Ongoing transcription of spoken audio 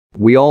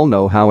We all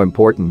know how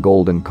important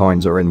golden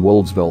coins are in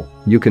WolvesVille.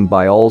 You can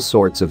buy all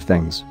sorts of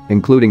things,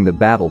 including the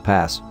Battle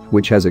Pass,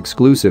 which has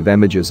exclusive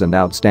images and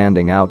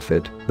outstanding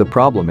outfit. The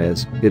problem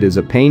is, it is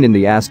a pain in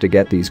the ass to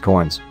get these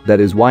coins. That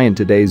is why in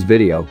today's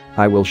video,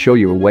 I will show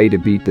you a way to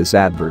beat this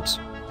adverts.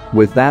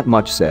 With that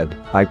much said,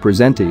 I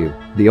present to you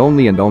the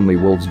only and only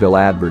WolvesVille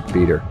advert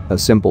beater, a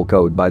simple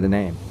code by the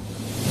name.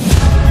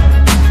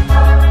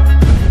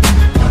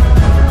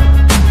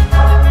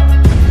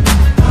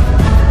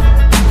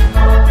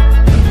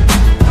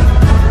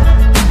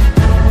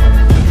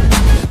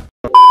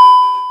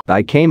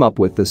 I came up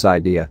with this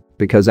idea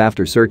because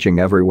after searching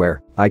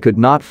everywhere, I could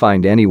not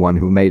find anyone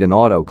who made an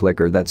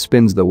AutoClicker that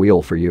spins the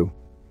wheel for you.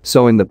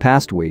 So in the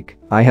past week,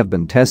 I have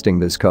been testing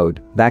this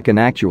code that can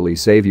actually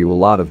save you a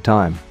lot of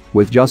time.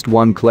 With just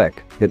one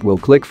click, it will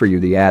click for you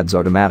the ads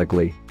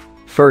automatically.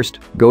 First,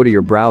 go to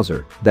your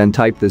browser, then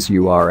type this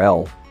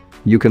URL.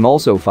 You can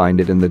also find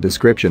it in the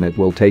description. It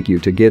will take you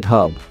to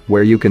GitHub,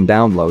 where you can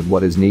download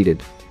what is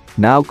needed.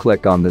 Now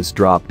click on this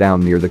drop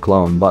down near the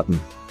clone button.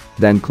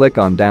 Then click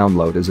on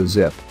download as a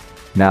zip.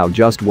 Now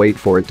just wait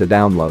for it to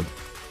download.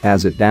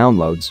 As it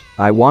downloads,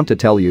 I want to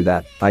tell you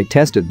that I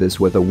tested this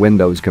with a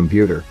Windows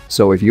computer,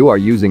 so if you are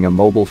using a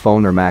mobile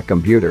phone or Mac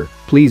computer,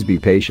 please be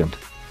patient.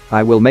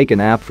 I will make an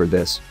app for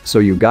this, so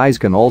you guys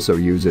can also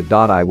use it.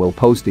 I will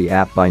post the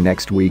app by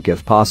next week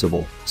if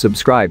possible.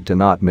 Subscribe to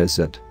not miss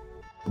it.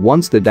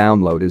 Once the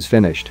download is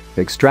finished,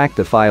 extract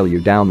the file you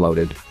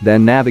downloaded,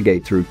 then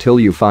navigate through till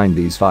you find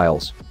these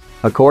files.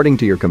 According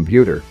to your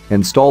computer,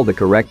 install the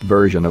correct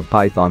version of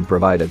Python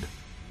provided.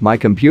 My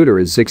computer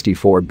is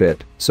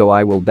 64-bit, so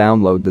I will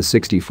download the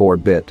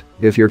 64-bit.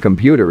 If your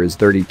computer is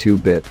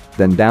 32-bit,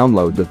 then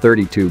download the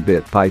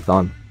 32-bit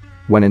Python.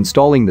 When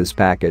installing this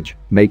package,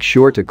 make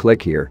sure to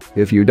click here.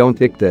 If you don't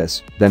click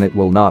this, then it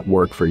will not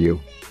work for you.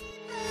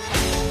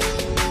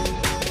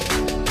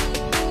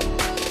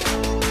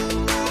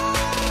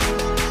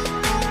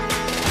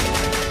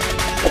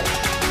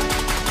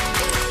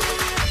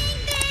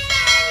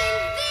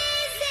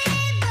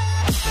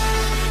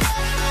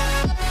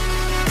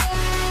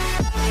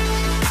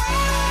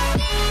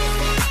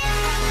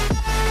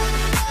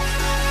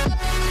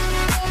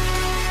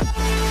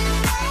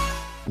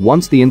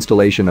 Once the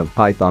installation of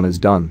Python is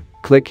done,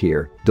 click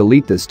here,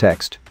 delete this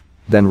text.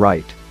 Then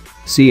write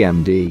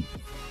cmd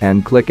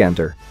and click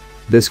enter.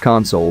 This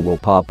console will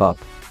pop up.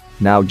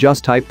 Now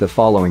just type the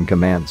following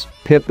commands: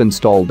 pip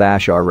install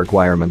 -r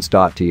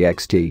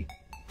requirements.txt.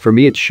 For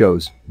me it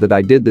shows that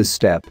I did this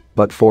step,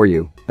 but for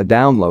you, a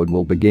download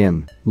will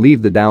begin.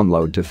 Leave the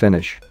download to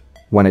finish.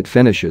 When it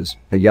finishes,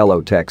 a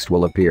yellow text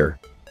will appear.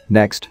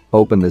 Next,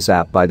 open this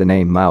app by the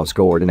name Mouse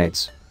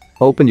Coordinates.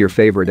 Open your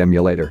favorite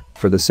emulator.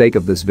 For the sake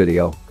of this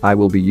video, I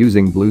will be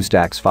using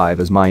BlueStacks 5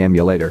 as my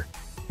emulator.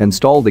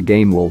 Install the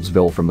game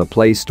WolvesVille from the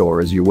Play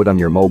Store as you would on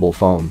your mobile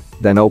phone,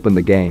 then open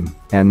the game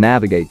and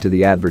navigate to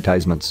the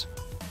advertisements.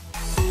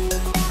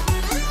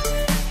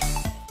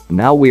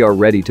 Now we are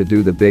ready to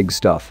do the big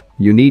stuff.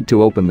 You need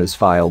to open this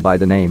file by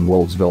the name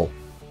WolvesVille.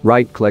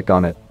 Right-click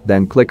on it,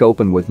 then click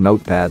open with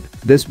Notepad.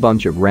 This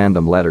bunch of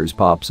random letters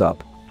pops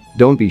up.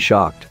 Don't be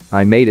shocked,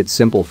 I made it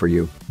simple for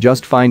you.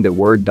 Just find a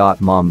word.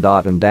 Mom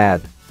and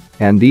dad.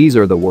 And these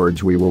are the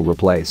words we will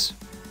replace.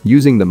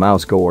 Using the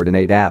mouse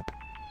coordinate app.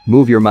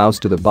 Move your mouse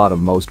to the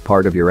bottommost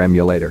part of your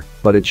emulator,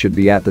 but it should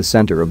be at the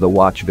center of the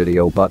watch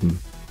video button.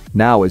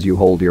 Now as you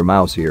hold your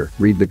mouse here,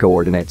 read the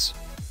coordinates.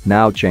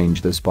 Now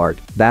change this part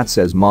that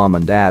says mom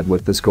and dad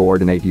with this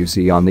coordinate you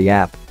see on the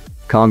app.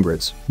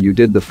 Congrats, you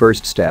did the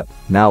first step,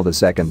 now the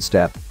second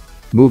step.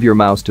 Move your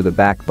mouse to the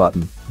back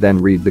button, then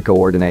read the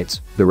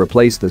coordinates.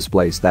 Replace this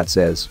place that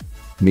says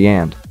me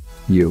and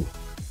you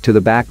to the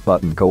back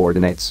button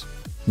coordinates.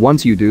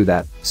 Once you do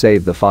that,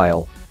 save the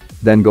file.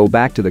 Then go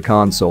back to the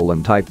console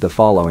and type the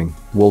following,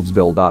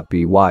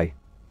 wolvesville.py.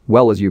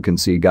 Well, as you can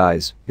see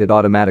guys, it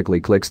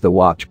automatically clicks the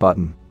watch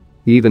button.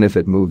 Even if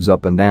it moves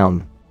up and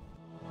down.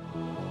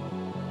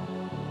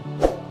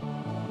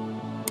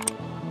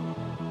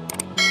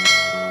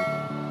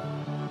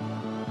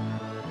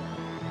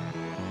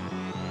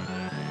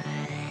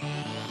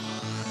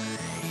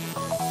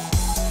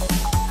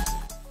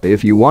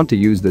 If you want to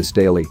use this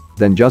daily,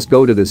 then just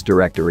go to this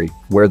directory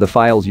where the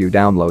files you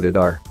downloaded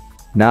are.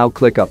 Now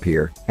click up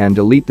here and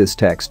delete this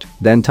text,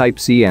 then type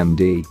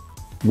cmd.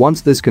 Once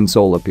this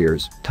console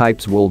appears,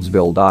 types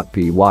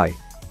wolvesville.py.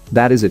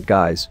 That is it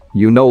guys,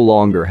 you no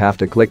longer have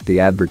to click the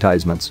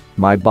advertisements.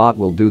 My bot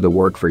will do the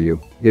work for you.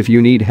 If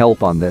you need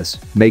help on this,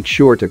 make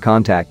sure to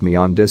contact me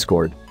on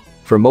Discord.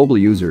 For mobile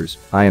users,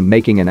 I am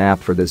making an app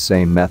for this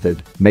same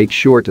method. Make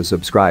sure to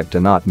subscribe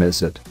to not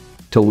miss it.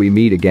 Till we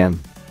meet again.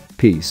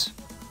 Peace.